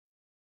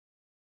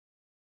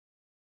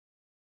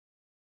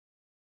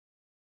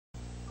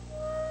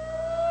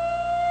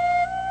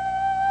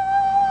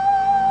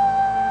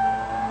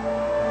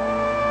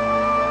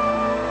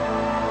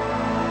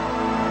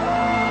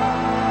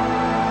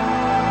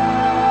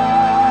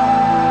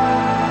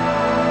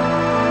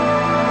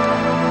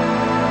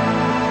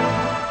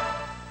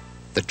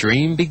The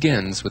dream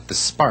begins with the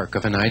spark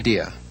of an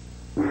idea.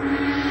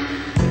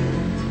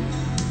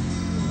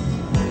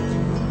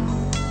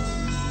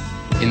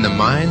 In the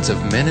minds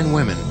of men and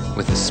women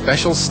with a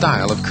special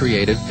style of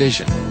creative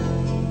vision.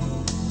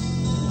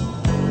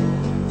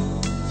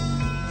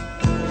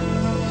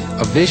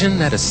 A vision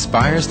that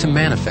aspires to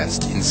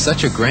manifest in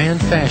such a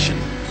grand fashion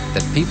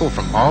that people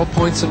from all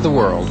points of the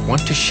world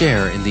want to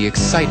share in the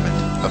excitement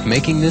of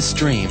making this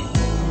dream,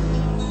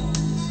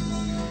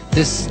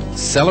 this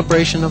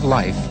celebration of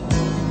life,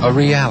 a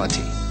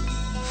reality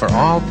for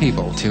all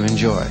people to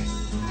enjoy.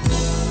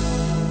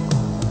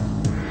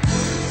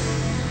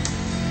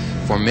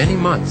 For many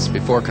months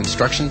before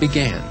construction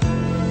began,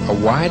 a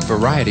wide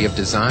variety of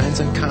designs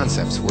and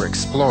concepts were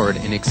explored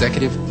in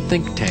executive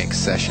think tank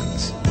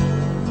sessions.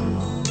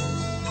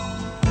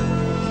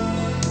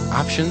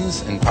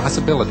 Options and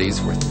possibilities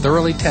were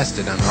thoroughly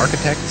tested on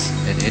architects'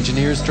 and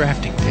engineers'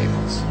 drafting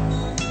tables.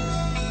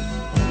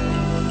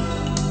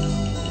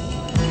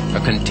 A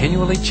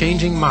continually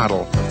changing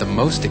model of the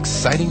most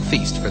exciting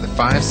feast for the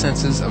five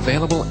senses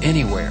available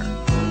anywhere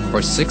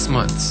for 6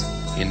 months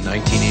in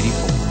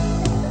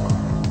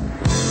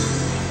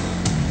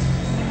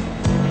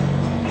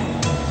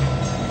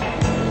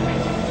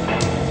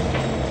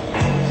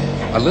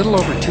 1984. A little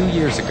over 2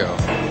 years ago,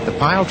 the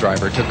pile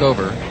driver took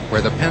over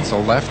where the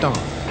pencil left off,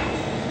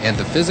 and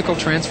the physical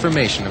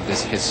transformation of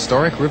this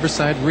historic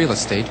riverside real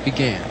estate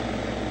began,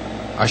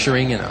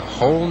 ushering in a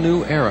whole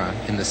new era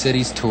in the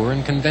city's tour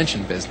and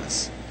convention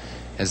business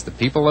as the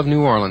people of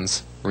New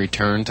Orleans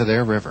returned to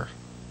their river.